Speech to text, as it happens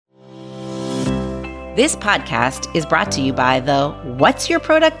This podcast is brought to you by the What's Your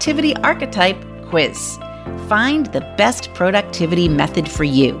Productivity Archetype quiz. Find the best productivity method for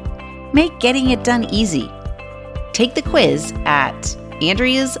you. Make getting it done easy. Take the quiz at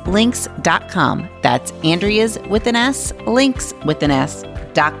AndreasLinks.com. That's Andreas with an S, links with an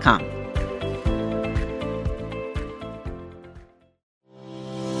S.com.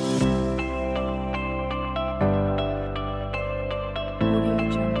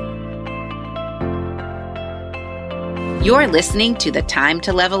 You're listening to the Time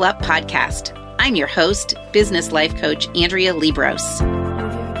to Level Up podcast. I'm your host, business life coach Andrea Libros.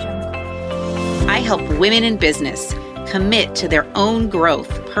 I help women in business commit to their own growth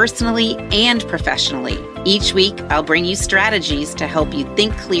personally and professionally. Each week, I'll bring you strategies to help you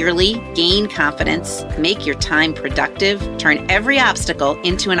think clearly, gain confidence, make your time productive, turn every obstacle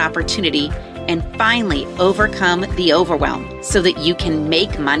into an opportunity, and finally overcome the overwhelm so that you can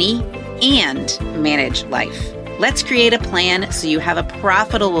make money and manage life. Let's create a plan so you have a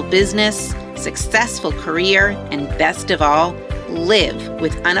profitable business, successful career, and best of all, live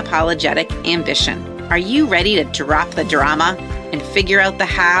with unapologetic ambition. Are you ready to drop the drama and figure out the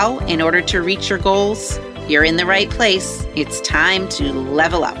how in order to reach your goals? You're in the right place. It's time to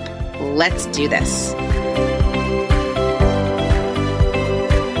level up. Let's do this.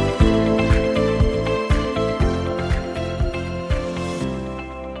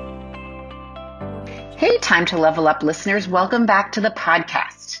 Hey, Time to Level Up listeners, welcome back to the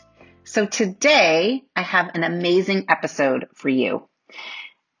podcast. So today I have an amazing episode for you.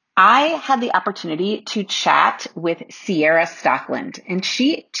 I had the opportunity to chat with Sierra Stockland, and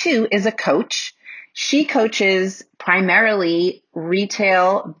she too is a coach. She coaches primarily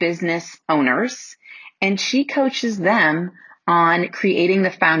retail business owners, and she coaches them on creating the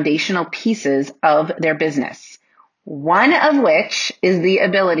foundational pieces of their business, one of which is the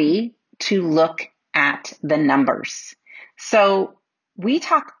ability to look at the numbers. So we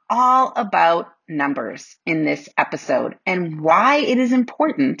talk all about numbers in this episode and why it is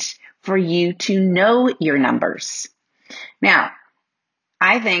important for you to know your numbers. Now,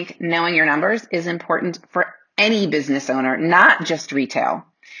 I think knowing your numbers is important for any business owner, not just retail.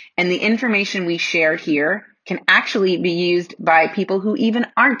 And the information we share here can actually be used by people who even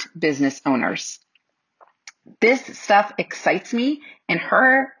aren't business owners. This stuff excites me, and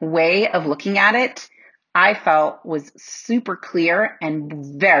her way of looking at it, I felt, was super clear and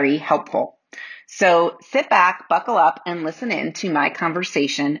very helpful. So sit back, buckle up, and listen in to my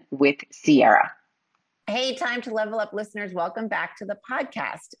conversation with Sierra. Hey, Time to Level Up listeners, welcome back to the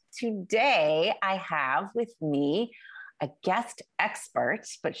podcast. Today, I have with me a guest expert,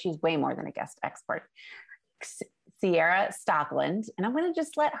 but she's way more than a guest expert, Sierra Stockland, and I'm going to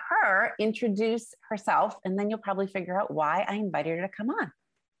just let her introduce herself, and then you'll probably figure out why I invited her to come on.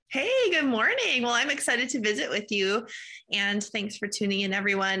 Hey, good morning. Well, I'm excited to visit with you, and thanks for tuning in,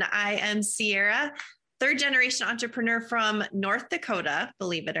 everyone. I am Sierra, third generation entrepreneur from North Dakota,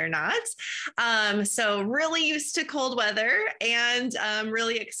 believe it or not. So really used to cold weather, and I'm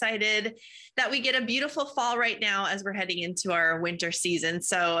really excited that we get a beautiful fall right now as we're heading into our winter season.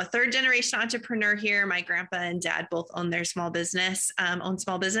 So a third generation entrepreneur here. My grandpa and dad both own small business.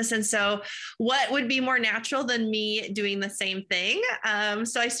 And so what would be more natural than me doing the same thing?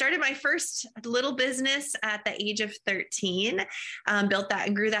 So I started my first little business at the age of 13, built that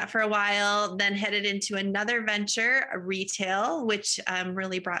and grew that for a while, then headed into another venture, a retail, which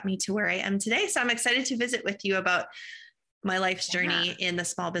really brought me to where I am today. So I'm excited to visit with you about my life's journey in the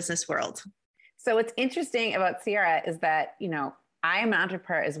small business world. So what's interesting about Sierra is that, I am an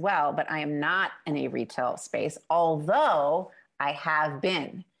entrepreneur as well, but I am not in a retail space, although I have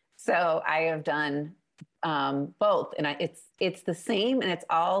been. So I have done both, and it's the same and it's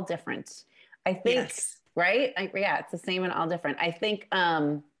all different. I think, yes. Right? It's the same and all different. I think,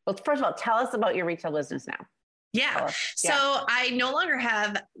 well, first of all, tell us about your retail business now. Yeah. So I no longer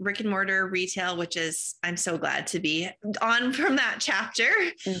have brick and mortar retail, which is, I'm so glad to be on from that chapter.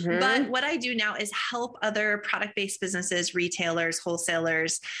 Mm-hmm. But what I do now is help other product-based businesses, retailers,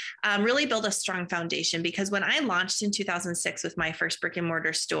 wholesalers, really build a strong foundation. Because when I launched in 2006 with my first brick and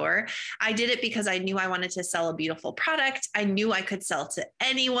mortar store, I did it because I knew I wanted to sell a beautiful product. I knew I could sell to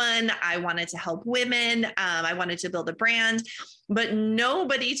anyone. I wanted to help women. I wanted to build a brand. But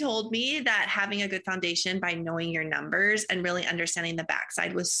nobody told me that having a good foundation by knowing your numbers and really understanding the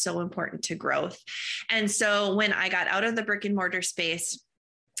backside was so important to growth. And so when I got out of the brick and mortar space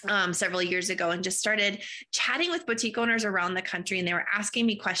several years ago and just started chatting with boutique owners around the country, and they were asking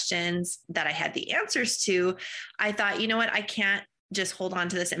me questions that I had the answers to, I thought, you know what, I can't just hold on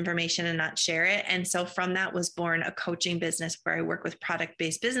to this information and not share it. And so from that was born a coaching business where I work with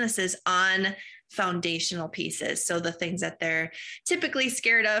product-based businesses on foundational pieces. So the things that they're typically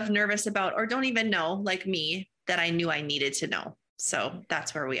scared of, nervous about, or don't even know, like me, that I knew I needed to know. So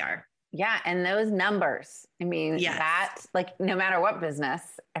that's where we are. Yeah. And those numbers, I mean, Yes. that like no matter what business,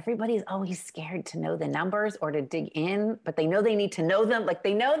 everybody's always scared to know the numbers or to dig in, but they know they need to know them. Like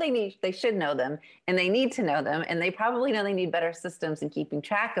they know they should know them and they need to know them. And they probably know they need better systems in keeping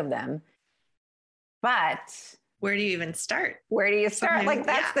track of them. But where do you even start? Where do you start? Like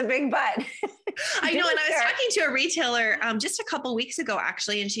that's the big but. I know. And I was talking to a retailer just a couple of weeks ago,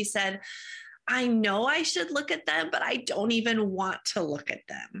 actually, and she said, I know I should look at them, but I don't even want to look at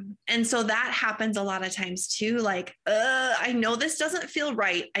them. And so that happens a lot of times too. Like, I know this doesn't feel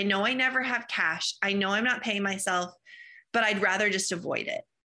right. I know I never have cash. I know I'm not paying myself, but I'd rather just avoid it.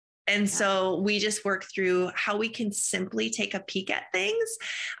 And so we just work through how we can simply take a peek at things,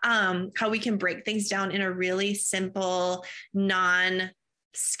 how we can break things down in a really simple,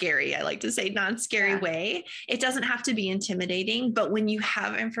 non-scary, I like to say non-scary way. It doesn't have to be intimidating, but when you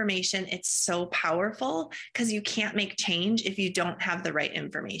have information, it's so powerful because you can't make change if you don't have the right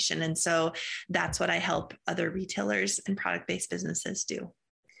information. And so that's what I help other retailers and product-based businesses do.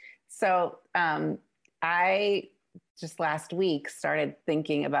 So I just last week started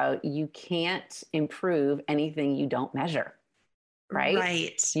thinking about you can't improve anything you don't measure.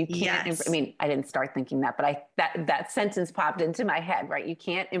 Right. You can't. Yes. I mean, I didn't start thinking that, but that sentence popped into my head, right? You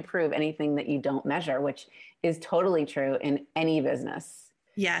can't improve anything that you don't measure, which is totally true in any business.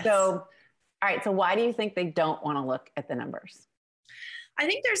 Yes. So, all right. So why do you think they don't want to look at the numbers? I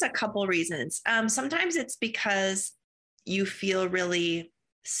think there's a couple reasons. Sometimes it's because you feel really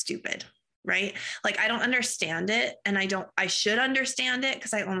stupid, right? Like I don't understand it and I should understand it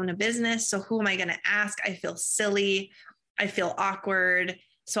because I own a business. So who am I going to ask? I feel silly. I feel awkward,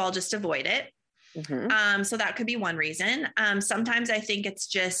 so I'll just avoid it. Mm-hmm. So that could be one reason. Sometimes I think it's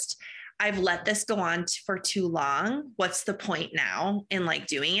just, I've let this go on for too long. What's the point now in like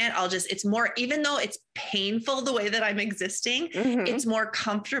doing it? It's more, even though it's painful the way that I'm existing, mm-hmm. It's more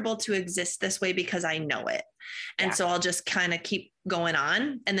comfortable to exist this way because I know it. And so I'll just kind of keep going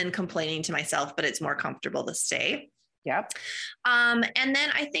on and then complaining to myself, but it's more comfortable to stay. Yep. And then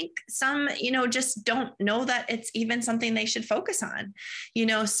I think some, just don't know that it's even something they should focus on,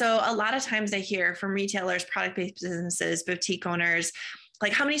 so a lot of times I hear from retailers, product-based businesses, boutique owners,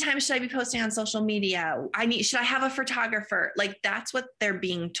 like, how many times should I be posting on social media? Should I have a photographer? Like that's what they're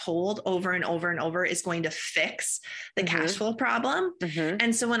being told over and over and over is going to fix the mm-hmm. cash flow problem. Mm-hmm.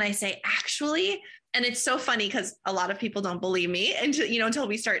 And so when I say actually, and it's so funny because a lot of people don't believe me until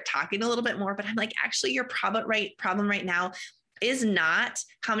we start talking a little bit more, but I'm like, actually your problem right now is not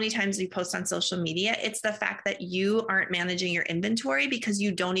how many times you post on social media. It's the fact that you aren't managing your inventory because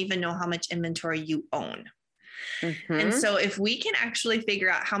you don't even know how much inventory you own. Mm-hmm. And so if we can actually figure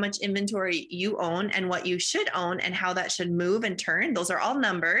out how much inventory you own and what you should own and how that should move and turn, those are all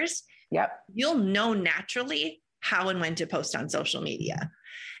numbers. Yep. You'll know naturally how and when to post on social media.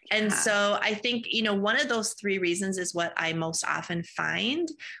 And so I think, one of those three reasons is what I most often find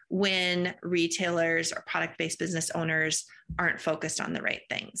when retailers or product-based business owners aren't focused on the right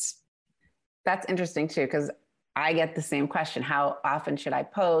things. That's interesting too, because I get the same question. How often should I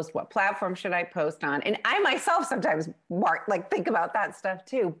post? What platform should I post on? And I myself sometimes think about that stuff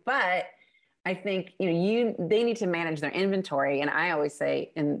too. But I think, they need to manage their inventory. And I always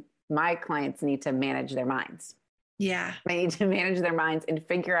say, and my clients need to manage their minds. Yeah. They need to manage their minds and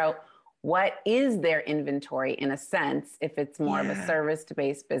figure out what is their inventory in a sense, if it's more of a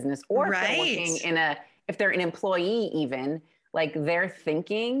service-based business or if they're working if they're an employee even, like their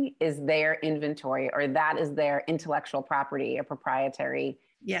thinking is their inventory or that is their intellectual property or proprietary.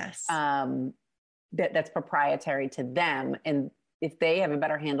 Yes. That's proprietary to them. And if they have a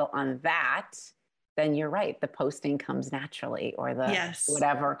better handle on that, then you're right. The posting comes naturally or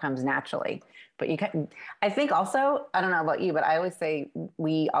whatever comes naturally. But I think also, I don't know about you, but I always say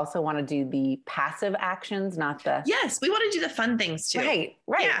we also want to do the passive actions, not the. Yes. We want to do the fun things too. Right.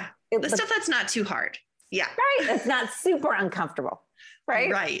 Yeah. The stuff that's not too hard. Yeah. Right. It's not super uncomfortable.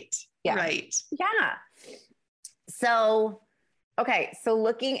 Right. Right. Yeah. Right. Yeah. So, okay. So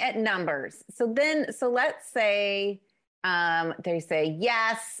looking at numbers. So let's say, they say,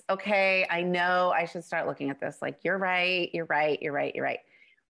 yes, okay, I know I should start looking at this. Like, you're right.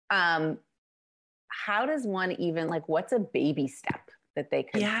 How does one even, what's a baby step that they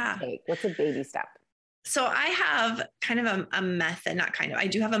could take? What's a baby step? So I have kind of a method, I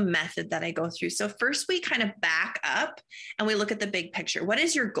do have a method that I go through. So first we kind of back up and we look at the big picture. What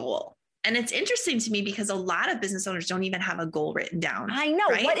is your goal? And it's interesting to me because a lot of business owners don't even have a goal written down. I know.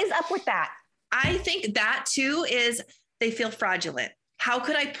 Right? What is up with that? I think that too is they feel fraudulent. How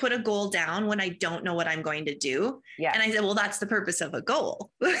could I put a goal down when I don't know what I'm going to do? Yeah. And I said, well, that's the purpose of a goal.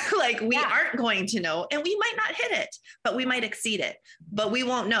 Like we aren't going to know, and we might not hit it, but we might exceed it, but we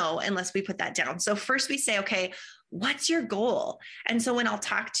won't know unless we put that down. So first we say, okay, what's your goal? And so when I'll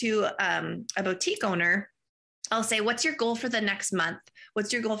talk to a boutique owner, I'll say, what's your goal for the next month?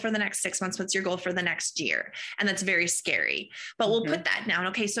 What's your goal for the next 6 months? What's your goal for the next year? And that's very scary, but we'll put that down.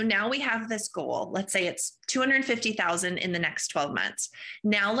 Okay. So now we have this goal. Let's say it's 250,000 in the next 12 months.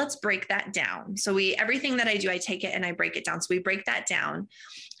 Now let's break that down. So everything that I do, I take it and I break it down. So we break that down.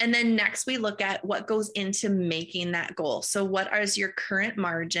 And then next we look at what goes into making that goal. So what is your current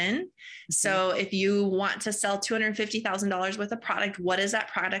margin? So if you want to sell $250,000 worth of product, what is that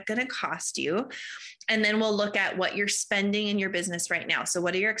product going to cost you? And then we'll look at what you're spending in your business right now. So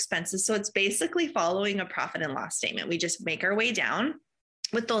what are your expenses? So it's basically following a profit and loss statement. We just make our way down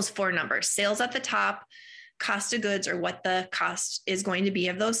with those 4 numbers: sales at the top, cost of goods, or what the cost is going to be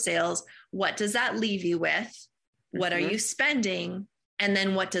of those sales. What does that leave you with? What are you spending? And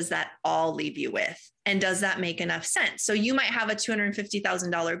then what does that all leave you with? And does that make enough sense? So you might have a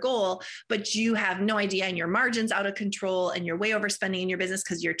 $250,000 goal, but you have no idea, and your margin's out of control and you're way overspending in your business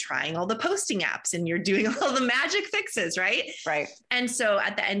because you're trying all the posting apps and you're doing all the magic fixes, right? Right. And so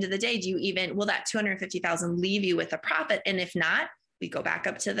at the end of the day, will that 250,000 leave you with a profit? And if not, we go back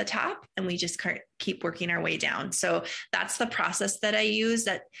up to the top and we just keep working our way down. So that's the process that I use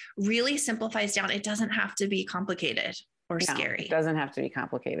that really simplifies down. It doesn't have to be complicated or scary. It doesn't have to be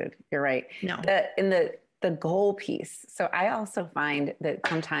complicated. You're right. No. In the goal piece. So I also find that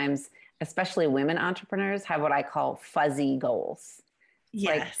sometimes, especially women entrepreneurs, have what I call fuzzy goals.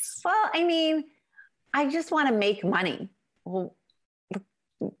 Yes. Like, well, I mean, I just want to make money. Well,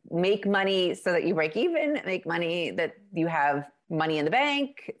 make money so that you break even, make money that you have money in the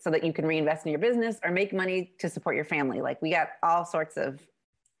bank so that you can reinvest in your business, or make money to support your family. Like, we got all sorts of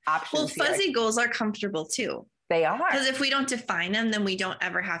options. Well, fuzzy goals are comfortable too. They are. Because if we don't define them, then we don't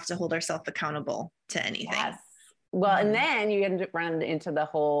ever have to hold ourselves accountable to anything. Yes. Well, and then you end up running into the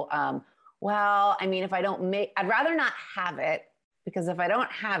whole, well, I mean, if I don't I'd rather not have it, because if I don't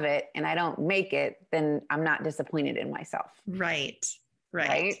have it and I don't make it, then I'm not disappointed in myself. Right.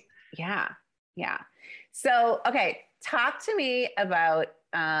 Yeah. So, okay. Talk to me about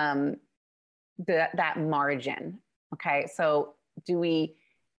that margin. Okay. So do we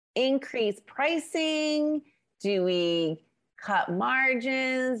increase pricing? Do we cut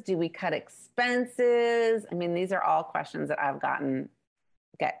margins? Do we cut expenses? I mean, these are all questions that I've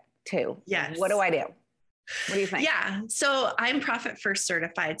get to. Yes. What do I do? What do you think? Yeah. So I'm Profit First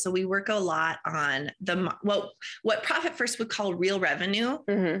certified. So we work a lot on what Profit First would call real revenue.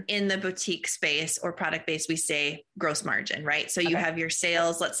 In the boutique space or product base, we say gross margin, right? So you have your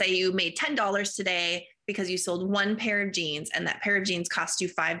sales. Let's say you made $10 today because you sold 1 pair of jeans, and that pair of jeans cost you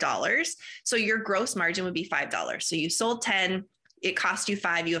 $5. So your gross margin would be $5. So you sold 10, it cost you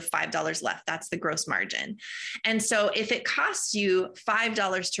 5, you have $5 left. That's the gross margin. And so if it costs you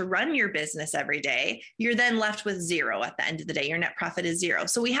 $5 to run your business every day, you're then left with 0 at the end of the day. Your net profit is 0.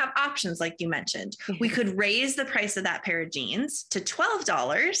 So we have options, like you mentioned. We could raise the price of that pair of jeans to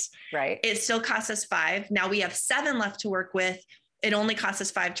 $12. Right. It still costs us 5. Now we have 7 left to work with. It only costs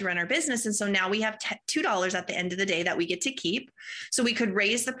us 5 to run our business. And so now we have $2 at the end of the day that we get to keep. So we could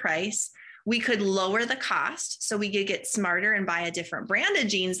raise the price. We could lower the cost. So we could get smarter and buy a different brand of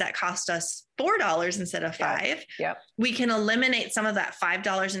jeans that cost us $4 instead of 5. Yep. We can eliminate some of that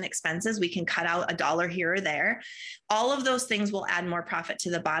 $5 in expenses. We can cut out $1 here or there. All of those things will add more profit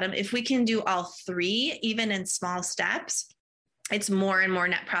to the bottom. If we can do all 3, even in small steps, it's more and more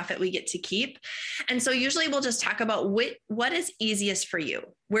net profit we get to keep. And so usually we'll just talk about what is easiest for you.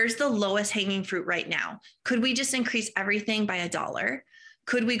 Where's the lowest hanging fruit right now? Could we just increase everything by $1?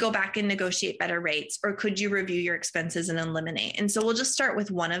 Could we go back and negotiate better rates? Or could you review your expenses and eliminate? And so we'll just start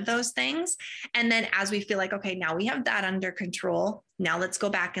with one of those things. And then as we feel like, okay, now we have that under control. Now let's go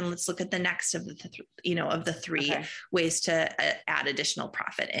back and let's look at the next of the 3 ways to add additional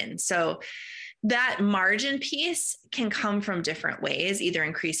profit in. So that margin piece can come from different ways, either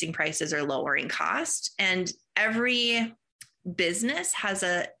increasing prices or lowering cost. And every business has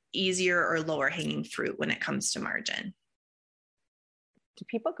a easier or lower hanging fruit when it comes to margin. Do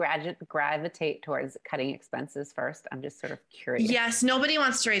people gravitate towards cutting expenses first? I'm just sort of curious. Yes. Nobody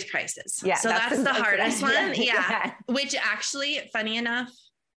wants to raise prices. Yeah, so that's the hardest one. Yeah. Which actually, funny enough,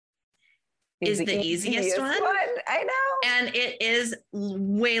 is the easiest one. I know. And it is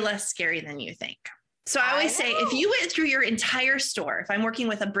way less scary than you think. So I always say, if you went through your entire store, if I'm working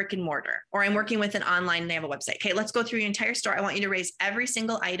with a brick and mortar or I'm working with an online, they have a website. Okay, let's go through your entire store. I want you to raise every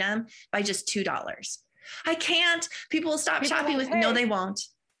single item by just $2. I can't. People will stop shopping with me. No, they won't.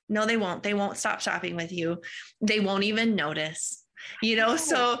 No, they won't. They won't stop shopping with you. They won't even notice.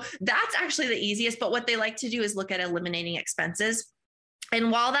 So that's actually the easiest. But what they like to do is look at eliminating expenses. And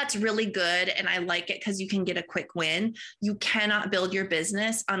while that's really good, and I like it because you can get a quick win, you cannot build your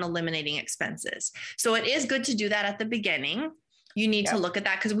business on eliminating expenses. So it is good to do that at the beginning. You need to look at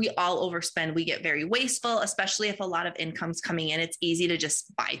that because we all overspend. We get very wasteful, especially if a lot of income's coming in. It's easy to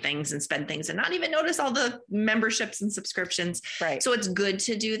just buy things and spend things and not even notice all the memberships and subscriptions. Right. So it's good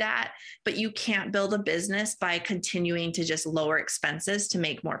to do that, but you can't build a business by continuing to just lower expenses to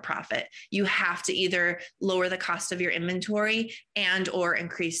make more profit. You have to either lower the cost of your inventory and or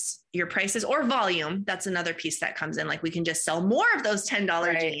increase your prices or volume. That's another piece that comes in. Like we can just sell more of those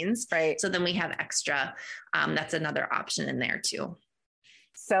 $10 jeans. Right. So then we have extra. That's another option in there too.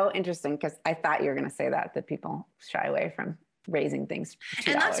 So interesting. Cause I thought you were going to say that people shy away from raising things.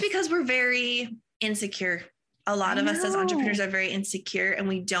 And that's because we're very insecure. A lot of us as entrepreneurs are very insecure and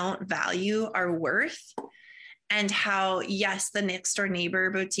we don't value our worth. And how, yes, the next door neighbor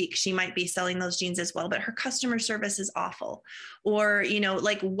boutique, she might be selling those jeans as well, but her customer service is awful. Or,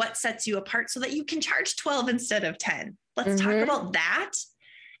 like what sets you apart so that you can charge 12 instead of 10. Let's talk about that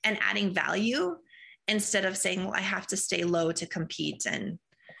and adding value instead of saying, well, I have to stay low to compete.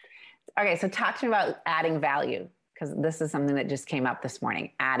 Okay. So talk to me about adding value, because this is something that just came up this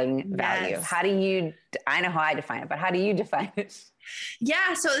morning, adding value. Yes. I know how I define it, but how do you define it?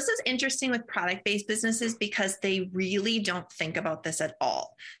 Yeah. So this is interesting with product-based businesses because they really don't think about this at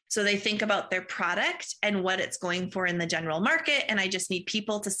all. So they think about their product and what it's going for in the general market. And I just need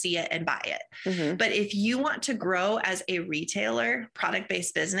people to see it and buy it. Mm-hmm. But if you want to grow as a retailer,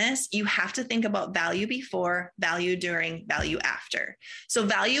 product-based business, you have to think about value before, value during, value after. So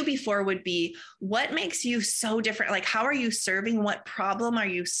value before would be what makes you so different? Like, how are you serving? What problem are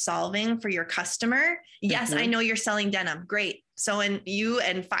you solving for your customer? Yes, I know you're selling denim. Great. So, and you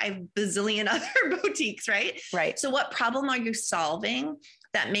and 5 bazillion other boutiques, right? Right. So what problem are you solving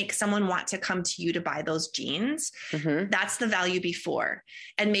that makes someone want to come to you to buy those jeans? Mm-hmm. That's the value before.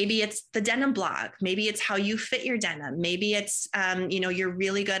 And maybe it's the denim blog. Maybe it's how you fit your denim. Maybe it's, you're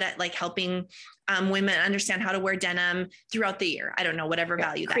really good at like helping women understand how to wear denim throughout the year. I don't know, whatever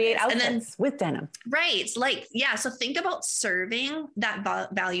value that is. Create outfits and then, with denim. Right. So think about serving that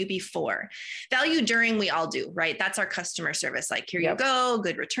value before. Value during, we all do, right? That's our customer service. Like, here you go,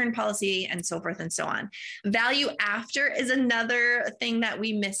 good return policy, and so forth and so on. Value after is another thing that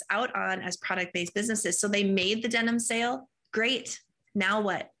we miss out on as product-based businesses. So they made the denim sale. Great. Now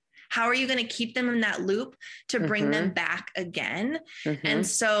what? How are you going to keep them in that loop to bring them back again? Mm-hmm. And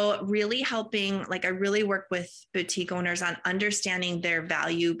so really helping, like I really work with boutique owners on understanding their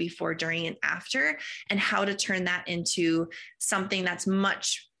value before, during, and after, and how to turn that into something that's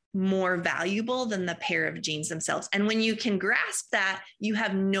much more valuable than the pair of jeans themselves. And when you can grasp that, you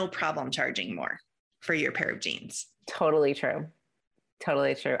have no problem charging more for your pair of jeans. Totally true.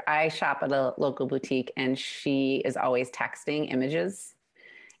 Totally true. I shop at a local boutique and she is always texting images.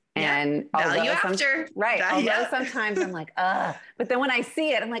 And value after. Right. Although sometimes I'm like, but then when I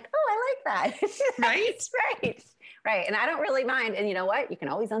see it, I'm like, oh, I like that. Right. Right. And I don't really mind. And you know what? You can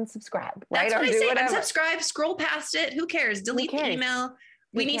always unsubscribe. Right. That's what I say. Unsubscribe, scroll past it. Who cares? Delete the email.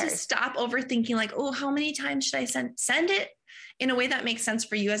 We need to stop overthinking like, oh, how many times should I send it in a way that makes sense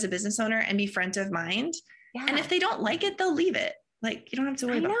for you as a business owner and be front of mind. Yeah. And if they don't like it, they'll leave it. Like, you don't have to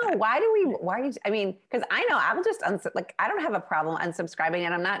worry about that. Because I know I will just, I don't have a problem unsubscribing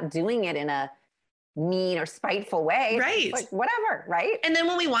and I'm not doing it in a mean or spiteful way. Right. Like, whatever. Right. And then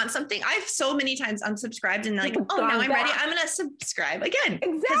when we want something, I've so many times unsubscribed and like, now I'm ready. I'm going to subscribe again.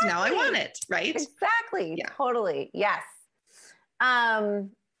 Exactly. Because now I want it. Right. Exactly. Yeah. Totally. Yes. So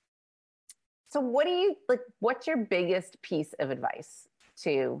what do you what's your biggest piece of advice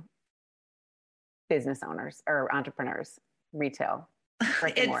to business owners or entrepreneurs? Retail.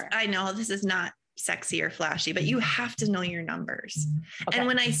 I know this is not sexy or flashy, but you have to know your numbers. Okay. And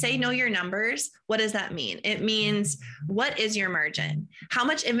when I say know your numbers, what does that mean? It means, what is your margin? How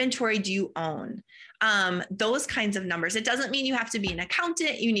much inventory do you own? Those kinds of numbers. It doesn't mean you have to be an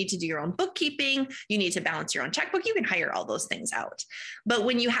accountant. You need to do your own bookkeeping. You need to balance your own checkbook. You can hire all those things out. But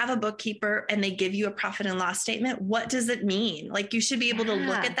when you have a bookkeeper and they give you a profit and loss statement, what does it mean? Like, you should be able to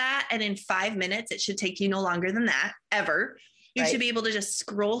look at that. And in 5 minutes, it should take you no longer than that ever. You should be able to just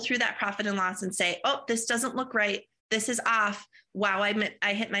scroll through that profit and loss and say, oh, this doesn't look right. this is off. Wow,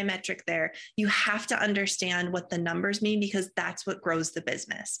 I hit my metric there. You have to understand what the numbers mean, because that's what grows the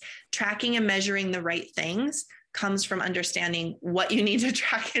business. Tracking and measuring the right things comes from understanding what you need to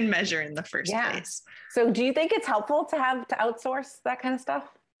track and measure in the first place. So do you think it's helpful to outsource that kind of stuff?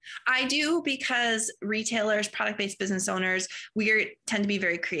 I do, because retailers, product-based business owners, we tend to be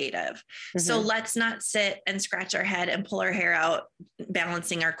very creative. Mm-hmm. So let's not sit and scratch our head and pull our hair out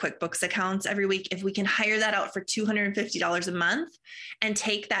balancing our QuickBooks accounts every week. If we can hire that out for $250 a month and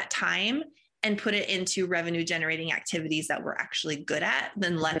take that time and put it into revenue generating activities that we're actually good at,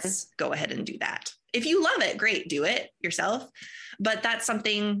 then let's go ahead and do that. If you love it, great, do it yourself. But that's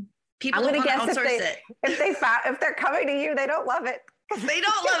something people don't want to outsource it. If they're coming to you, they don't love it. They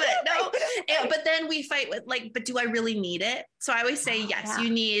don't love it. No. But then we fight with but do I really need it? So I always say, yes, you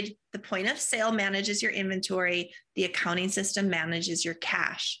need the point of sale manages your inventory. The accounting system manages your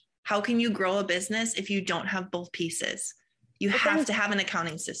cash. How can you grow a business if you don't have both pieces? You have to have an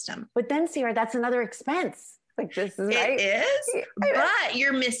accounting system. But then, Sierra, that's another expense. This is right. It is, but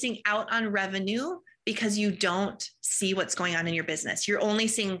you're missing out on revenue because you don't see what's going on in your business. You're only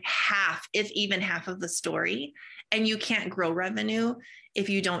seeing half, if even half of the story. And you can't grow revenue if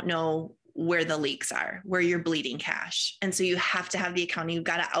you don't know where the leaks are, where you're bleeding cash. And so you have to have the accounting. You've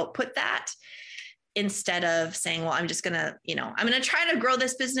got to output that instead of saying, well, I'm just going to, I'm going to try to grow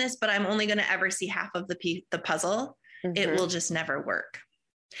this business, but I'm only going to ever see half of the puzzle. Mm-hmm. It will just never work.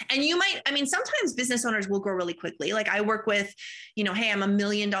 And sometimes business owners will grow really quickly. Like I work with, hey, I'm $1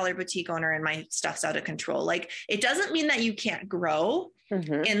 million boutique owner and my stuff's out of control. Like it doesn't mean that you can't grow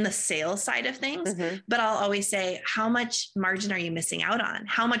in the sales side of things, but I'll always say, how much margin are you missing out on?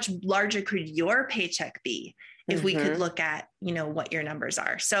 How much larger could your paycheck be if we could look at, what your numbers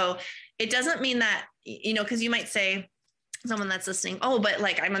are? So it doesn't mean that, because you might say, someone that's listening, oh, but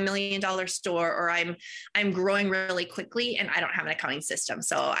like I'm $1 million store, or I'm growing really quickly and I don't have an accounting system.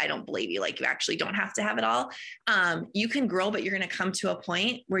 So I don't believe you. Like you actually don't have to have it all. You can grow, but you're going to come to a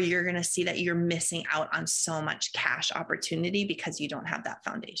point where you're going to see that you're missing out on so much cash opportunity because you don't have that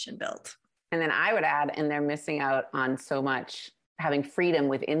foundation built. And then I would add, and they're missing out on so much having freedom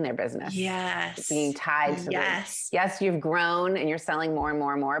within their business. Yes. Being tied to yes, you've grown and you're selling more and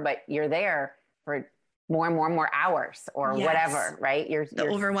more and more, but you're there for more and more hours or whatever, right? You're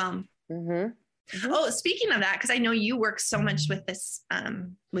overwhelmed. Oh, speaking of that, because I know you work so much with this,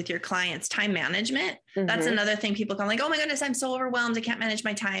 with your clients, time management. That's another thing people come like, oh my goodness, I'm so overwhelmed. I can't manage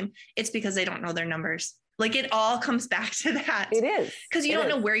my time. It's because they don't know their numbers. Like it all comes back to that. It is. Because you don't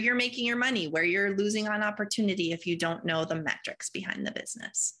know where you're making your money, where you're losing on opportunity if you don't know the metrics behind the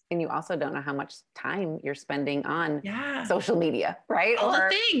business. And you also don't know how much time you're spending on social media, right? All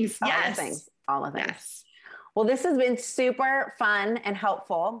the things. All the things. Yes. Well, this has been super fun and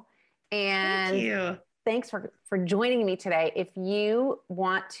helpful. And thank you. Thanks for joining me today. If you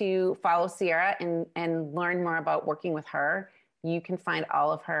want to follow Sierra and learn more about working with her, you can find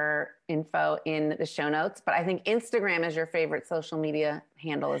all of her info in the show notes. But I think Instagram is your favorite social media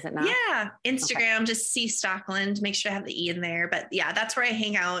handle, is it not? Yeah, Instagram, just C Stockland. Make sure I have the E in there. But yeah, that's where I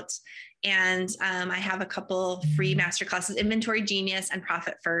hang out. And I have a couple free masterclasses, Inventory Genius and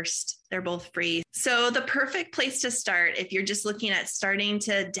Profit First. They're both free. So the perfect place to start, if you're just looking at starting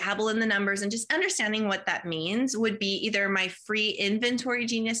to dabble in the numbers and just understanding what that means, would be either my free Inventory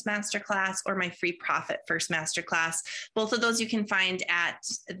Genius Masterclass or my free Profit First Masterclass. Both of those you can find at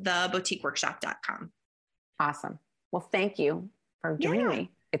theboutiqueworkshop.com. Awesome. Well, thank you for joining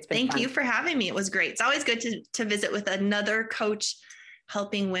me. It's been fun. Thank you for having me. It was great. It's always good to visit with another coach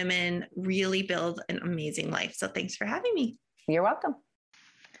helping women really build an amazing life. So thanks for having me. You're welcome.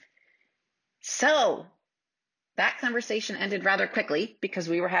 So that conversation ended rather quickly because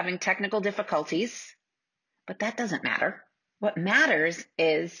we were having technical difficulties, but that doesn't matter. What matters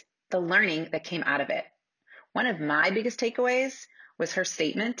is the learning that came out of it. One of my biggest takeaways was her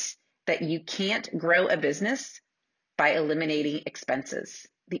statement that you can't grow a business by eliminating expenses.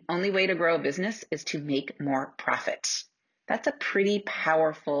 The only way to grow a business is to make more profit. That's a pretty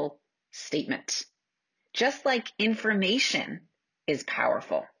powerful statement. Just like information is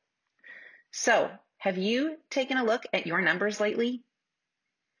powerful. So, have you taken a look at your numbers lately?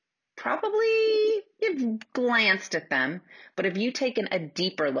 Probably you've glanced at them, but have you taken a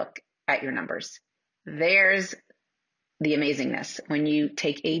deeper look at your numbers? There's the amazingness when you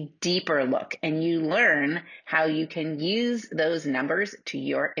take a deeper look and you learn how you can use those numbers to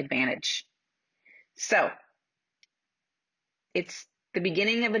your advantage. So, it's the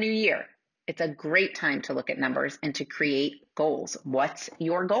beginning of a new year. It's a great time to look at numbers and to create goals. What's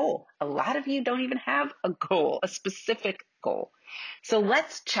your goal? A lot of you don't even have a goal, a specific goal. So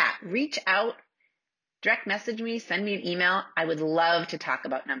let's chat. Reach out direct message me, send me an email. I would love to talk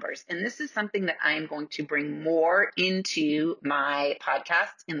about numbers. And this is something that I am going to bring more into my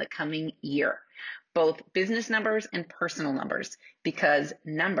podcast in the coming year, both business numbers and personal numbers, because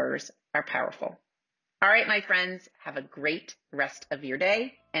numbers are powerful. All right, my friends, have a great rest of your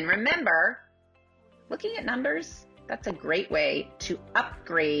day. And remember, looking at numbers, that's a great way to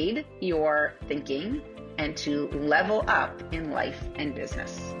upgrade your thinking and to level up in life and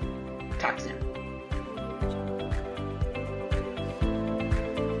business. Talk soon.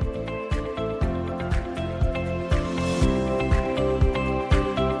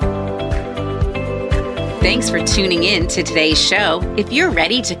 Thanks for tuning in to today's show. If you're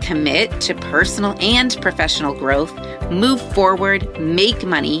ready to commit to personal and professional growth, move forward, make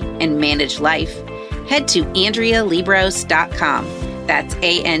money, and manage life, head to AndreaLibros.com. That's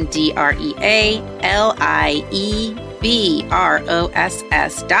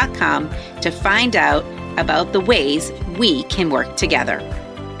AndreaLibros.com to find out about the ways we can work together.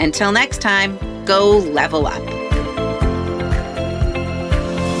 Until next time, go level up.